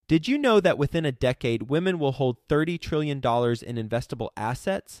Did you know that within a decade, women will hold $30 trillion in investable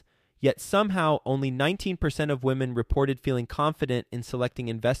assets? Yet somehow only 19% of women reported feeling confident in selecting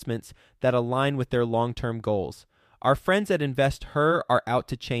investments that align with their long-term goals. Our friends at InvestHer are out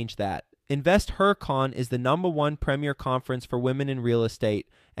to change that. InvestHerCon is the #1 premier conference for women in real estate,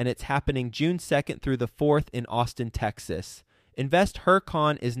 and it's happening June 2nd through the 4th in Austin, Texas.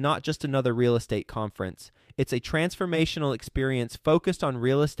 InvestHerCon is not just another real estate conference. It's a transformational experience focused on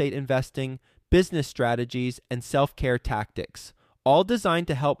real estate investing, business strategies, and self-care tactics, all designed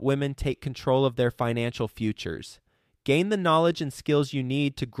to help women take control of their financial futures. Gain the knowledge and skills you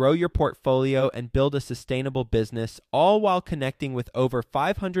need to grow your portfolio and build a sustainable business, all while connecting with over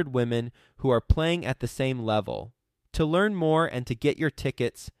 500 women who are playing at the same level. To learn more and to get your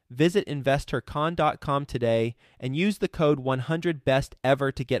tickets, visit InvestHerCon.com today and use the code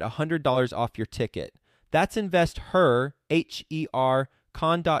 100BESTEVER to get $100 off your ticket. That's InvestHer, H-E-R,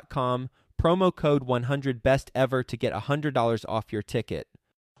 con.com, promo code 100BESTEVER to get $100 off your ticket.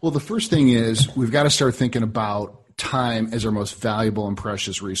 Well, the first thing is we've got to start thinking about time as our most valuable and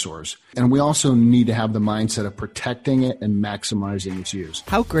precious resource. And we also need to have the mindset of protecting it and maximizing its use.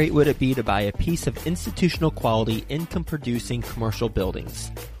 How great would it be to buy a piece of institutional quality income-producing commercial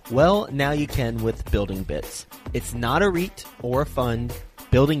buildings? Well, now you can with Building Bits. It's not a REIT or a fund.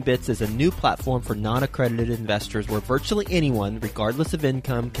 Building Bits is a new platform for non-accredited investors where virtually anyone, regardless of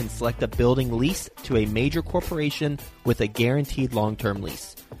income, can select a building leased to a major corporation with a guaranteed long-term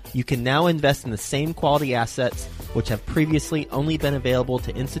lease. You can now invest in the same quality assets which have previously only been available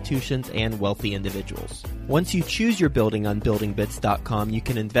to institutions and wealthy individuals. Once you choose your building on buildingbits.com, you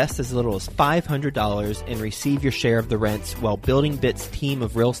can invest as little as $500 and receive your share of the rents while Building Bits' team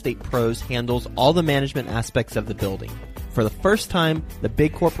of real estate pros handles all the management aspects of the building. For the first time, the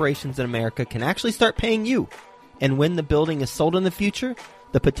big corporations in America can actually start paying you. And when the building is sold in the future,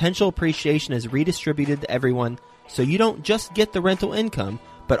 the potential appreciation is redistributed to everyone, so you don't just get the rental income,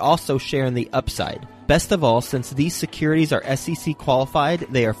 but also share in the upside. Best of all, since these securities are SEC qualified,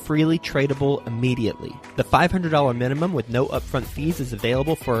 they are freely tradable immediately. The $500 minimum with no upfront fees is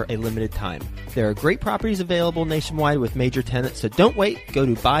available for a limited time. There are great properties available nationwide with major tenants, so don't wait. Go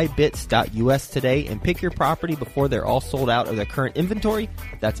to buybits.us today and pick your property before they're all sold out of their current inventory.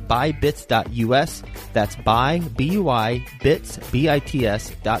 That's buybits.us. That's buy, B-U-I, bits,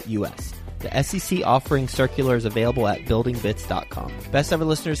 B-I-T-S.us. The SEC offering circular is available at buildingbits.com. Best ever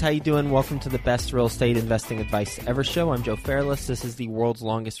listeners, how you doing? Welcome to the best real estate investing advice ever show. I'm Joe Fairless. This is the world's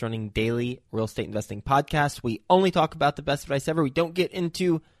longest running daily real estate investing podcast. We only talk about the best advice ever. We don't get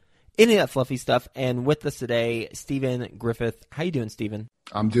into any of that fluffy stuff. And with us today, Stephen Griffith. How you doing, Stephen?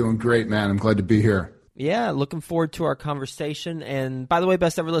 I'm doing great, man. I'm glad to be here. Yeah, looking forward to our conversation. And by the way,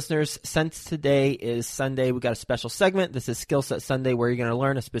 best ever listeners, since today is Sunday, we got a special segment. This is Skill Set Sunday, where you're going to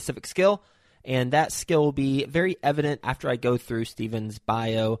learn a specific skill. And that skill will be very evident after I go through Stephen's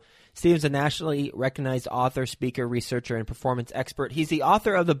bio. Stephen's a nationally recognized author, speaker, researcher, and performance expert. He's the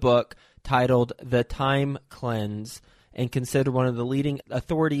author of the book titled The Time Cleanse, and considered one of the leading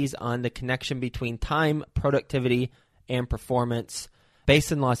authorities on the connection between time, productivity, and performance,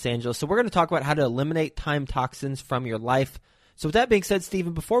 based in Los Angeles. So we're going to talk about how to eliminate time toxins from your life. So with that being said,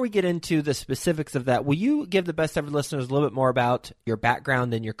 Stephen, before we get into the specifics of that, will you give the best ever listeners a little bit more about your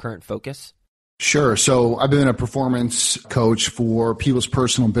background and your current focus? Sure. So I've been a performance coach for people's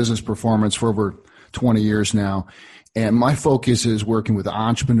personal and business performance for over 20 years now. And my focus is working with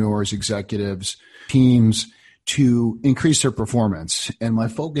entrepreneurs, executives, teams to increase their performance. And my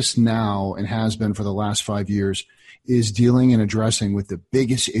focus now, and has been for the last 5 years, is dealing and addressing with the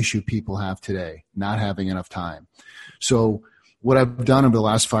biggest issue people have today, not having enough time. So what I've done over the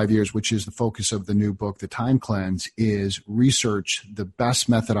last 5 years, which is the focus of the new book, The Time Cleanse, is research the best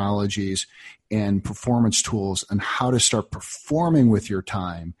methodologies and performance tools on how to start performing with your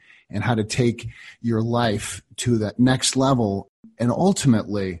time and how to take your life to that next level. And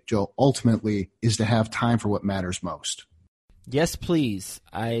ultimately, Joe, is to have time for what matters most. Yes, please.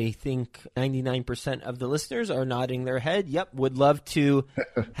 I think 99% of the listeners are nodding their head. Yep, would love to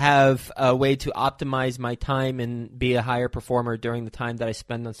have a way to optimize my time and be a higher performer during the time that I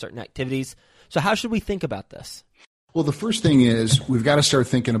spend on certain activities. So how should we think about this? Well, the first thing is we've got to start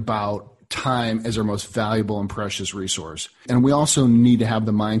thinking about time as our most valuable and precious resource. And we also need to have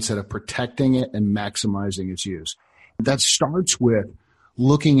the mindset of protecting it and maximizing its use. That starts with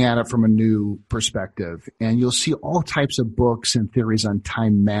looking at it from a new perspective. And you'll see all types of books and theories on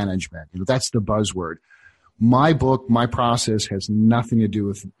time management. That's the buzzword. My book, my process has nothing to do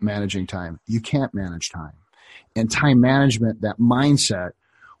with managing time. You can't manage time. And time management, that mindset,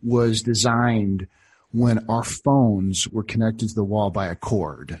 was designed when our phones were connected to the wall by a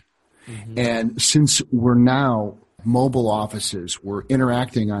cord. And since we're now mobile offices, we're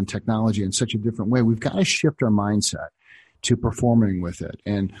interacting on technology in such a different way, we've got to shift our mindset to performing with it.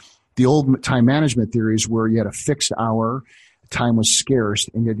 And the old time management theories where you had a fixed hour, time was scarce,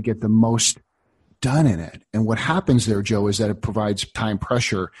 and you had to get the most done in it. And what happens there, Joe, is that it provides time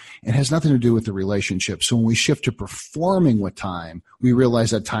pressure and has nothing to do with the relationship. So when we shift to performing with time, we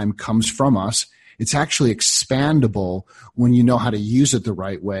realize that time comes from us. It's actually expandable when you know how to use it the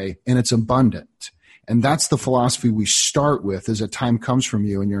right way, and it's abundant. And that's the philosophy we start with, is that time comes from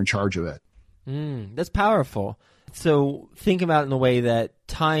you and you're in charge of it. That's powerful. So think about it in the way that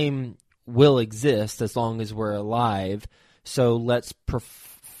time will exist as long as we're alive. So let's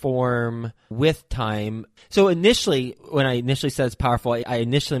perform with time. So initially, when I initially said it's powerful,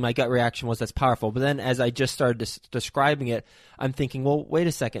 my gut reaction was that's powerful. But then as I just started describing it, I'm thinking, well, wait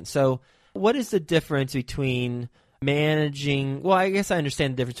a second. So what is the difference between managing? Well, I guess I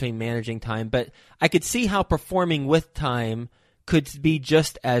understand the difference between managing time, but I could see how performing with time could be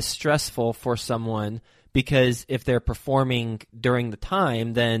just as stressful for someone, because if they're performing during the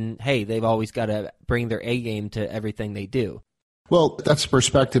time, then, hey, they've always got to bring their A game to everything they do. Well, that's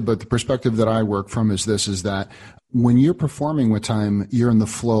perspective, but the perspective that I work from is this, is that when you're performing with time, you're in the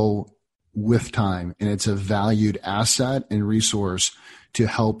flow with time, and it's a valued asset and resource to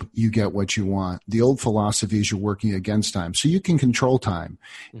help you get what you want. The old philosophy is you're working against time, so you can control time.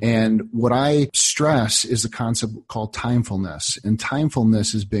 And what I stress is the concept called timefulness. And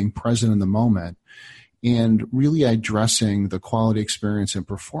timefulness is being present in the moment and really addressing the quality, experience, and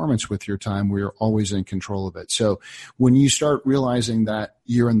performance with your time where you're always in control of it. So when you start realizing that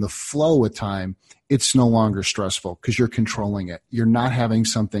you're in the flow with time, it's no longer stressful because you're controlling it. You're not having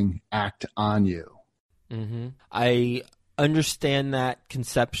something act on you. I understand that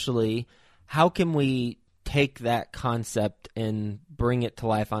conceptually. How can we take that concept and bring it to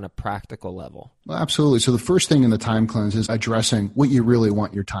life on a practical level? Well, absolutely. So the first thing in the time cleanse is addressing what you really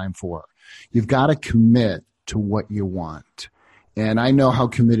want your time for. You've got to commit to what you want. And I know how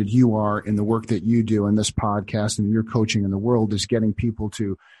committed you are in the work that you do in this podcast and your coaching in the world is getting people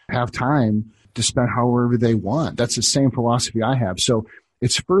to have time to spend however they want. That's the same philosophy I have. So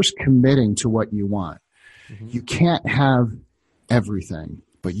it's first committing to what you want. You can't have everything,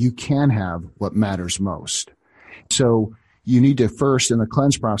 but you can have what matters most. So you need to first, in the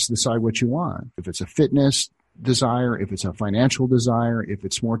cleanse process, decide what you want. If it's a fitness desire, if it's a financial desire, if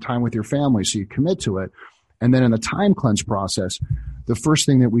it's more time with your family, so you commit to it. And then in the time cleanse process, the first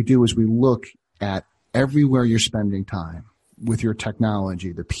thing that we do is we look at everywhere you're spending time with your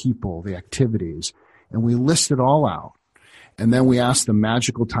technology, the people, the activities, and we list it all out. And then we ask the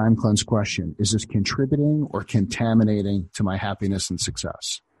magical time cleanse question, is this contributing or contaminating to my happiness and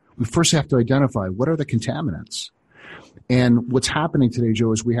success? We first have to identify what are the contaminants. And what's happening today,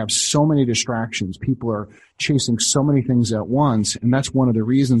 Joe, is we have so many distractions. People are chasing so many things at once, and that's one of the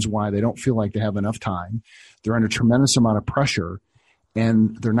reasons why they don't feel like they have enough time. They're under a tremendous amount of pressure,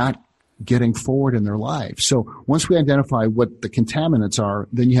 and they're not getting forward in their life. So once we identify what the contaminants are,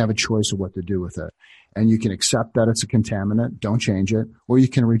 then you have a choice of what to do with it. And you can accept that it's a contaminant, don't change it, or you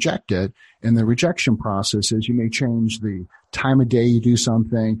can reject it. And the rejection process is you may change the time of day you do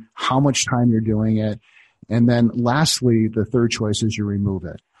something, how much time you're doing it, and then lastly, the third choice is you remove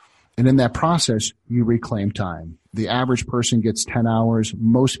it. And in that process, you reclaim time. The average person gets 10 hours.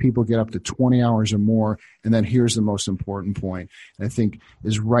 Most people get up to 20 hours or more. And then here's the most important point, I think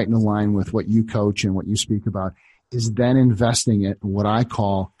is right in line with what you coach and what you speak about, is then investing it in what I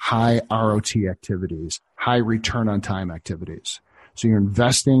call high ROT activities, high return on time activities. So you're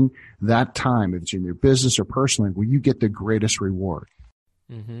investing that time, if it's in your business or personally, where you get the greatest reward.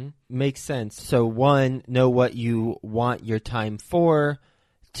 Makes sense. So one, know what you want your time for.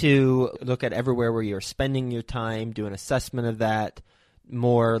 Two, look at everywhere where you're spending your time, do an assessment of that,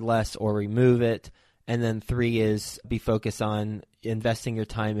 more, less, or remove it. And then three is be focused on investing your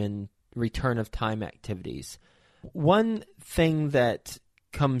time in return of time activities. One thing that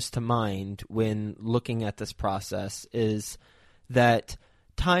comes to mind when looking at this process is that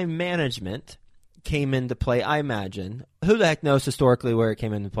time management came into play, I imagine. Who the heck knows historically where it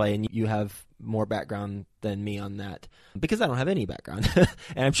came into play, and you have more background than me on that because I don't have any background,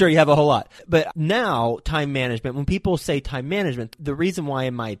 and I'm sure you have a whole lot. But now, time management, when people say time management, the reason why,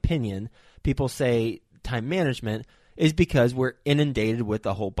 in my opinion, people say time management is because we're inundated with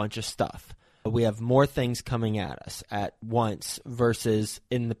a whole bunch of stuff. We have more things coming at us at once versus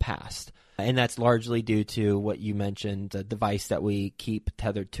in the past. And that's largely due to what you mentioned, the device that we keep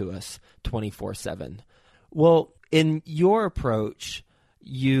tethered to us 24/7. Well, in your approach,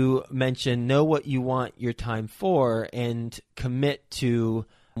 you mentioned know what you want your time for and commit to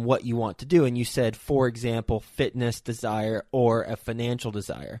what you want to do. And you said, for example, fitness desire or a financial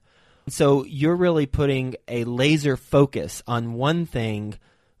desire. So you're really putting a laser focus on one thing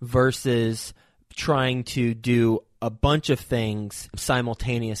versus trying to do a bunch of things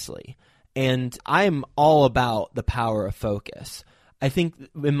simultaneously. And I'm all about the power of focus. I think,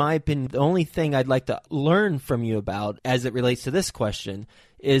 in my opinion, the only thing I'd like to learn from you about as it relates to this question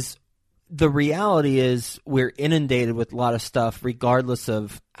is the reality is we're inundated with a lot of stuff regardless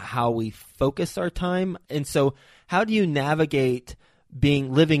of how we focus our time. And so how do you navigate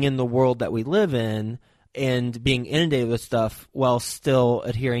living in the world that we live in and being inundated with stuff while still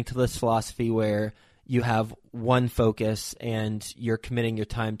adhering to this philosophy where you have one focus and you're committing your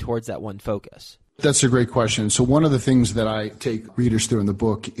time towards that one focus? That's a great question. So one of the things that I take readers through in the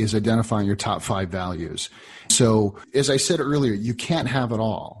book is identifying your top 5 values. So as I said earlier, you can't have it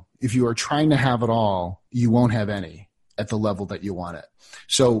all. If you are trying to have it all, you won't have any at the level that you want it.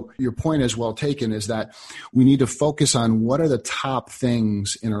 So your point is well taken, is that we need to focus on what are the top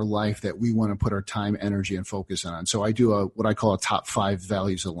things in our life that we want to put our time, energy, and focus on. So I do what I call a top 5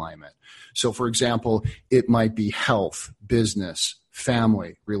 values alignment. So for example, it might be health, business,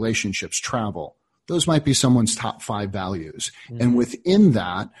 family, relationships, travel. Those might be someone's top 5 values. Mm-hmm. And within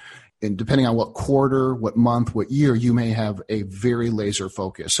that, and depending on what quarter, what month, what year, you may have a very laser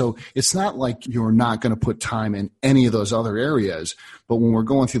focus. So it's not like you're not going to put time in any of those other areas. But when we're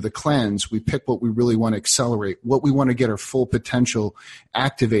going through the cleanse, we pick what we really want to accelerate, what we want to get our full potential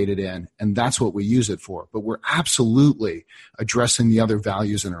activated in, and that's what we use it for. But we're absolutely addressing the other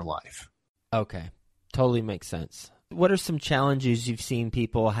values in our life. Okay. Totally makes sense. What are some challenges you've seen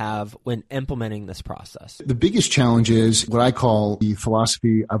people have when implementing this process? The biggest challenge is what I call the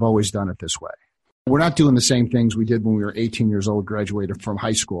philosophy, I've always done it this way. We're not doing the same things we did when we were 18 years old, graduated from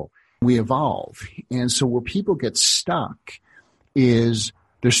high school. We evolve. And so where people get stuck is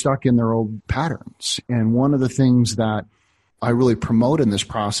they're stuck in their old patterns. And one of the things that I really promote in this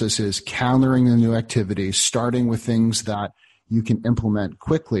process is countering the new activities, starting with things that you can implement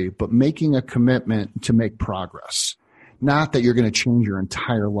quickly, but making a commitment to make progress. Not that you're going to change your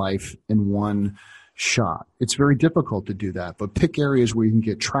entire life in one shot. It's very difficult to do that, but pick areas where you can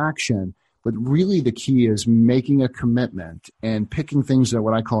get traction. But really the key is making a commitment and picking things that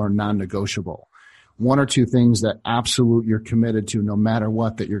what I call are non-negotiable. 1 or 2 things that absolute you're committed to no matter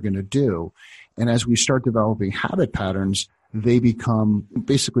what that you're going to do. And as we start developing habit patterns, they become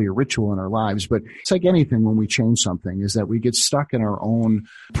basically a ritual in our lives. But it's like anything when we change something, is that we get stuck in our own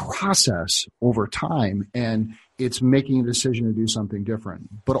process over time, and it's making a decision to do something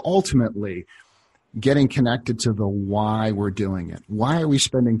different. But ultimately, getting connected to the why we're doing it. Why are we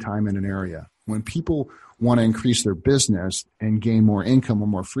spending time in an area? When people want to increase their business and gain more income or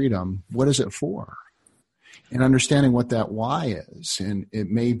more freedom, what is it for? And understanding what that why is. And it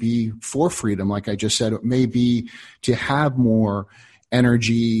may be for freedom, like I just said. It may be to have more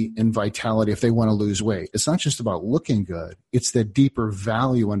energy and vitality if they want to lose weight. It's not just about looking good. It's the deeper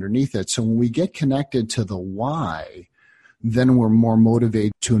value underneath it. So when we get connected to the why, then we're more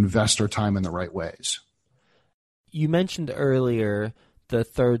motivated to invest our time in the right ways. You mentioned earlier the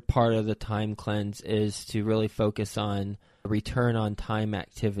third part of the time cleanse is to really focus on return on time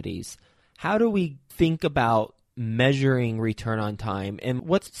activities. How do we think about measuring return on time, and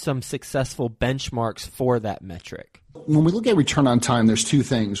what's some successful benchmarks for that metric? When we look at return on time, there's 2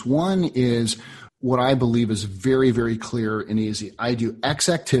 things. One is what I believe is very, very clear and easy. I do X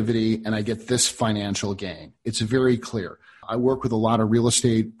activity and I get this financial gain. It's very clear. I work with a lot of real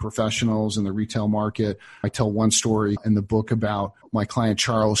estate professionals in the retail market. I tell one story in the book about my client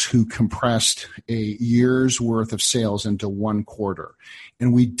Charles, who compressed a year's worth of sales into 1 quarter.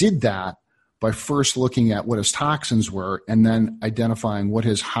 And we did that by first looking at what his toxins were and then identifying what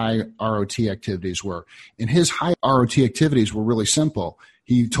his high ROT activities were. And his high ROT activities were really simple.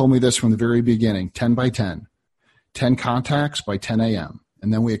 He told me this from the very beginning, 10 by 10, 10 contacts by 10 a.m.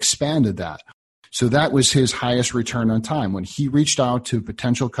 And then we expanded that. So that was his highest return on time. When he reached out to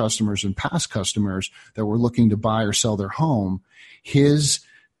potential customers and past customers that were looking to buy or sell their home, his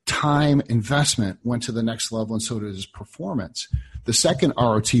time investment went to the next level, and so did his performance. The second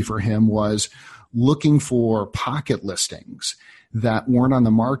ROT for him was looking for pocket listings that weren't on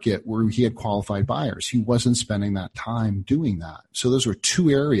the market where he had qualified buyers. He wasn't spending that time doing that. So those were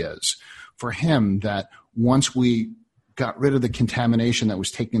 2 areas for him that once we got rid of the contamination that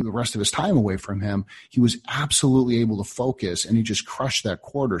was taking the rest of his time away from him, he was absolutely able to focus, and he just crushed that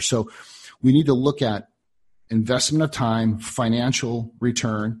quarter. So we need to look at investment of time, financial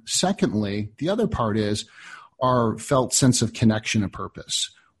return. Secondly, the other part is, our felt sense of connection and purpose.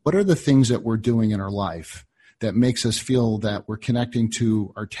 What are the things that we're doing in our life that makes us feel that we're connecting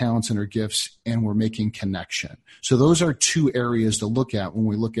to our talents and our gifts and we're making connection? So those are two areas to look at when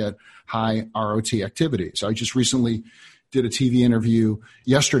we look at high ROT activities. I just recently did a TV interview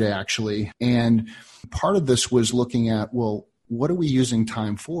yesterday, actually, and part of this was looking at, well, what are we using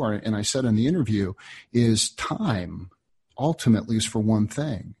time for? And I said in the interview is time ultimately is for one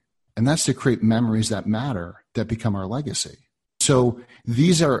thing, and that's to create memories that matter, that become our legacy. So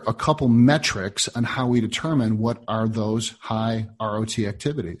these are a couple metrics on how we determine what are those high ROT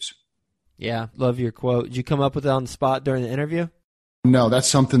activities. Yeah, love your quote. Did you come up with it on the spot during the interview? No, that's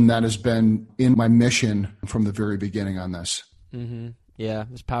something that has been in my mission from the very beginning on this. Mm-hmm. Yeah,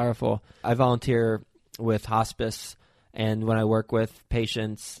 it's powerful. I volunteer with hospice, and when I work with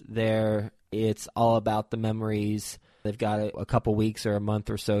patients there, it's all about the memories. They've got a couple weeks or a month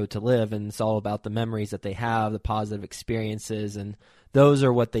or so to live, and it's all about the memories that they have, the positive experiences, and those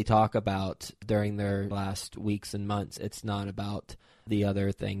are what they talk about during their last weeks and months. It's not about the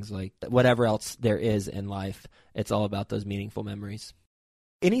other things, like whatever else there is in life. It's all about those meaningful memories.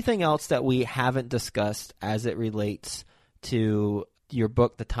 Anything else that we haven't discussed as it relates to your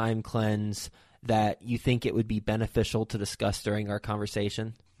book, The Time Cleanse, that you think it would be beneficial to discuss during our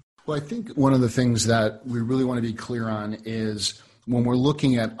conversation? Well, I think one of the things that we really want to be clear on is when we're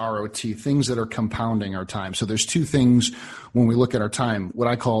looking at ROT, things that are compounding our time. So there's two things when we look at our time, what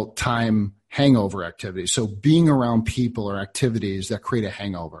I call time hangover activities. So being around people or activities that create a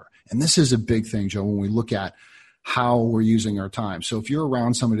hangover. And this is a big thing, Joe, when we look at how we're using our time. So if you're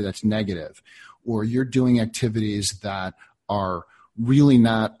around somebody that's negative, or you're doing activities that are really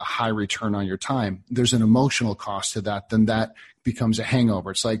not a high return on your time, there's an emotional cost to that, then that becomes a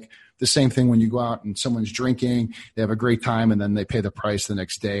hangover. It's like the same thing when you go out and someone's drinking, they have a great time, and then they pay the price the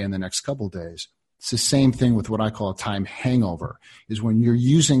next day and the next couple of days. It's the same thing with what I call a time hangover, is when you're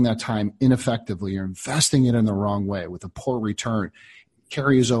using that time ineffectively, you're investing it in the wrong way with a poor return, it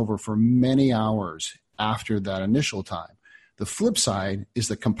carries over for many hours after that initial time. The flip side is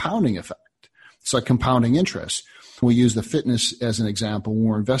the compounding effect. It's like compounding interest. We use the fitness as an example. When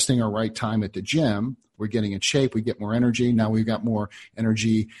we're investing our right time at the gym, we're getting in shape, we get more energy. Now we've got more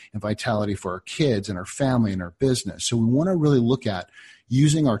energy and vitality for our kids and our family and our business. So we want to really look at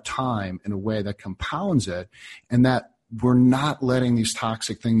using our time in a way that compounds it, and that we're not letting these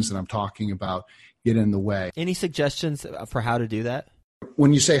toxic things that I'm talking about get in the way. Any suggestions for how to do that?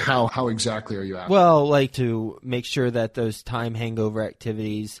 When you say how exactly are you asking? Well, like to make sure that those time hangover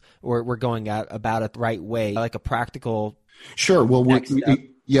activities, or we're going about it the right way, like a practical. Sure. Well,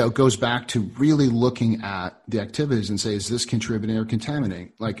 it goes back to really looking at the activities and say, is this contributing or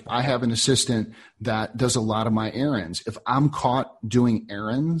contaminating? Like, I have an assistant that does a lot of my errands. If I'm caught doing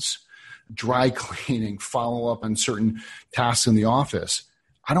errands, dry cleaning, follow up on certain tasks in the office,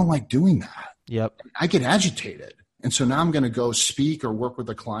 I don't like doing that. Yep. I get agitated. And so now I'm going to go speak or work with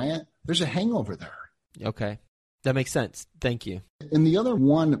a client. There's a hangover there. Okay. That makes sense. Thank you. And the other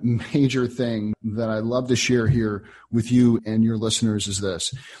one major thing that I love to share here with you and your listeners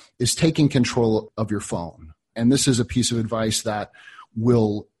is taking control of your phone. And this is a piece of advice that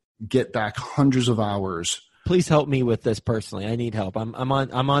will get back hundreds of hours. Please help me with this personally. I need help. I'm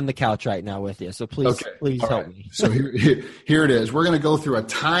on the couch right now with you. So please help me. So here it is. We're going to go through a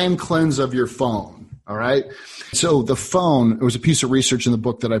time cleanse of your phone. All right. So the phone, it was a piece of research in the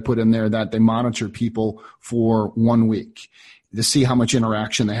book that I put in there that they monitored people for 1 week to see how much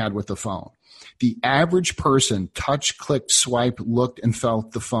interaction they had with the phone. The average person touched, clicked, swiped, looked, and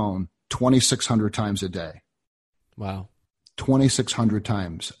felt the phone 2,600 times a day. Wow. 2,600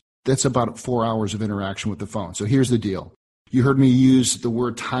 times. That's about 4 hours of interaction with the phone. So here's the deal. You heard me use the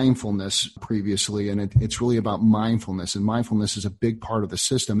word timefulness previously, and it's really about mindfulness. And mindfulness is a big part of the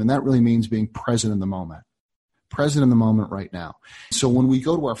system. And that really means being present in the moment. Present in the moment right now. So when we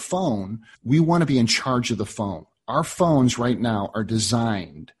go to our phone, we want to be in charge of the phone. Our phones right now are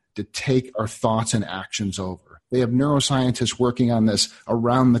designed to take our thoughts and actions over. They have neuroscientists working on this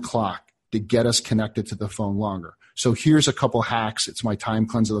around the clock to get us connected to the phone longer. So here's a couple hacks. It's my time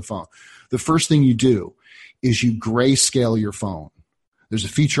cleanse of the phone. The first thing you do is you grayscale your phone. There's a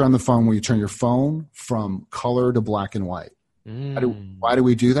feature on the phone where you turn your phone from color to black and white. Why do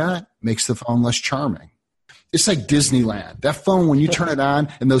we do that? Makes the phone less charming. It's like Disneyland. That phone, when you turn it on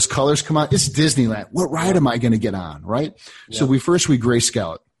and those colors come out, it's Disneyland. What ride am I going to get on, right? Yep. So we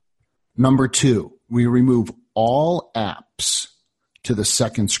grayscale it. Number 2, we remove all apps to the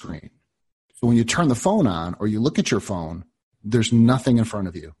second screen. So when you turn the phone on or you look at your phone, there's nothing in front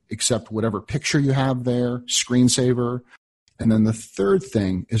of you except whatever picture you have there, screensaver. And then the third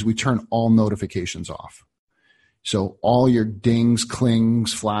thing is we turn all notifications off. So all your dings,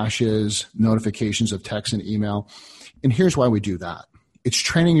 clings, flashes, notifications of text and email. And here's why we do that. It's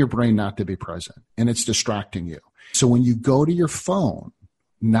training your brain not to be present, and it's distracting you. So when you go to your phone,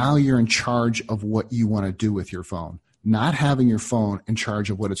 now you're in charge of what you want to do with your phone, not having your phone in charge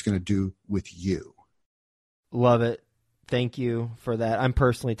of what it's going to do with you. Love it. Thank you for that. I'm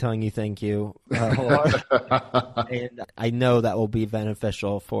personally telling you thank you. And I know that will be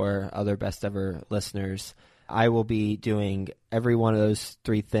beneficial for other Best Ever listeners. I will be doing every one of those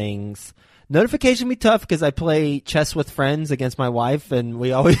 3 things. Notification be tough because I play chess with friends against my wife, and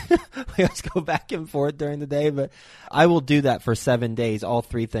we always go back and forth during the day. But I will do that for 7 days, all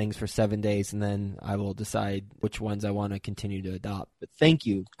 3 things for 7 days, and then I will decide which ones I want to continue to adopt. But thank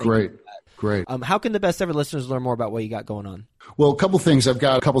you. Great. How can the Best Ever listeners learn more about what you got going on? Well, a couple things. I've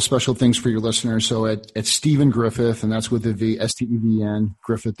got a couple special things for your listeners. So at Stephen Griffith, and that's with the V, STEVN,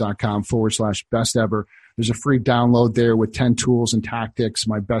 griffith.com/best ever. There's a free download there with 10 tools and tactics,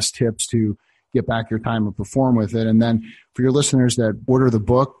 my best tips to get back your time and perform with it. And then for your listeners that order the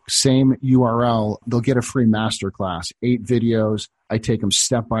book, same URL, they'll get a free masterclass, 8 videos. I take them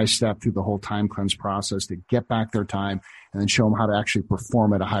step by step through the whole time cleanse process to get back their time and then show them how to actually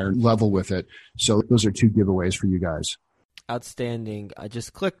perform at a higher level with it. So those are 2 giveaways for you guys. Outstanding. I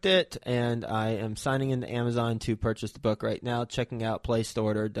just clicked it, and I am signing into Amazon to purchase the book right now, checking out, placed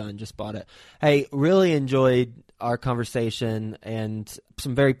order, done, just bought it. Hey, really enjoyed our conversation and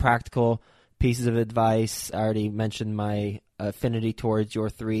some very practical pieces of advice. I already mentioned my affinity towards your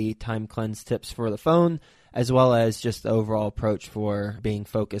 3 time cleanse tips for the phone, as well as just the overall approach for being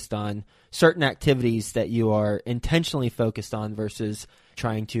focused on certain activities that you are intentionally focused on versus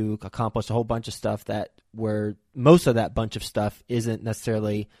trying to accomplish a whole bunch of stuff that where most of that bunch of stuff isn't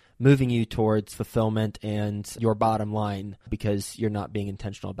necessarily moving you towards fulfillment and your bottom line because you're not being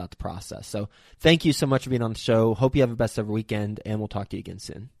intentional about the process. So thank you so much for being on the show. Hope you have a best ever weekend, and we'll talk to you again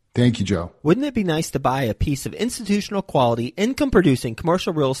soon. Thank you, Joe. Wouldn't it be nice to buy a piece of institutional quality, income-producing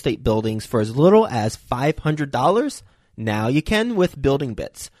commercial real estate buildings for as little as $500? Now you can with Building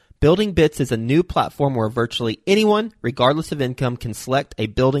Bits. Building Bits is a new platform where virtually anyone, regardless of income, can select a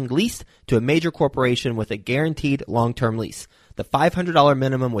building leased to a major corporation with a guaranteed long-term lease. The $500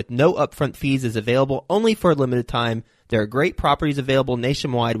 minimum with no upfront fees is available only for a limited time. There are great properties available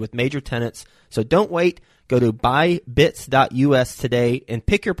nationwide with major tenants, so don't wait. Go to buybits.us today and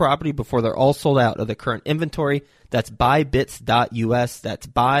pick your property before they're all sold out of the current inventory. That's buybits.us. That's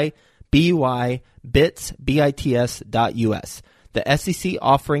buy, B-U-I, bits, B-I-T-S.us. The SEC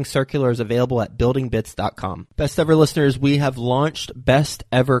offering circular is available at buildingbits.com. Best Ever listeners, we have launched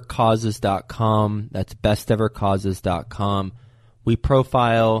bestevercauses.com. That's bestevercauses.com. We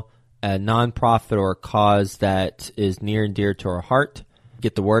profile a nonprofit or a cause that is near and dear to our heart,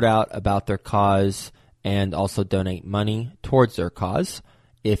 get the word out about their cause, and also donate money towards their cause.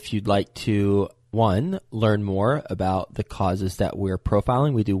 If you'd like to, 1, learn more about the causes that we're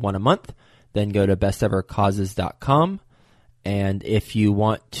profiling, we do 1 a month, then go to bestevercauses.com. And if you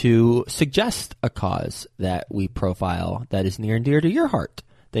want to suggest a cause that we profile that is near and dear to your heart,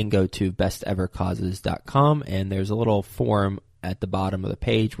 then go to bestevercauses.com, and there's a little form at the bottom of the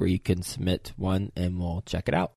page where you can submit one, and we'll check it out.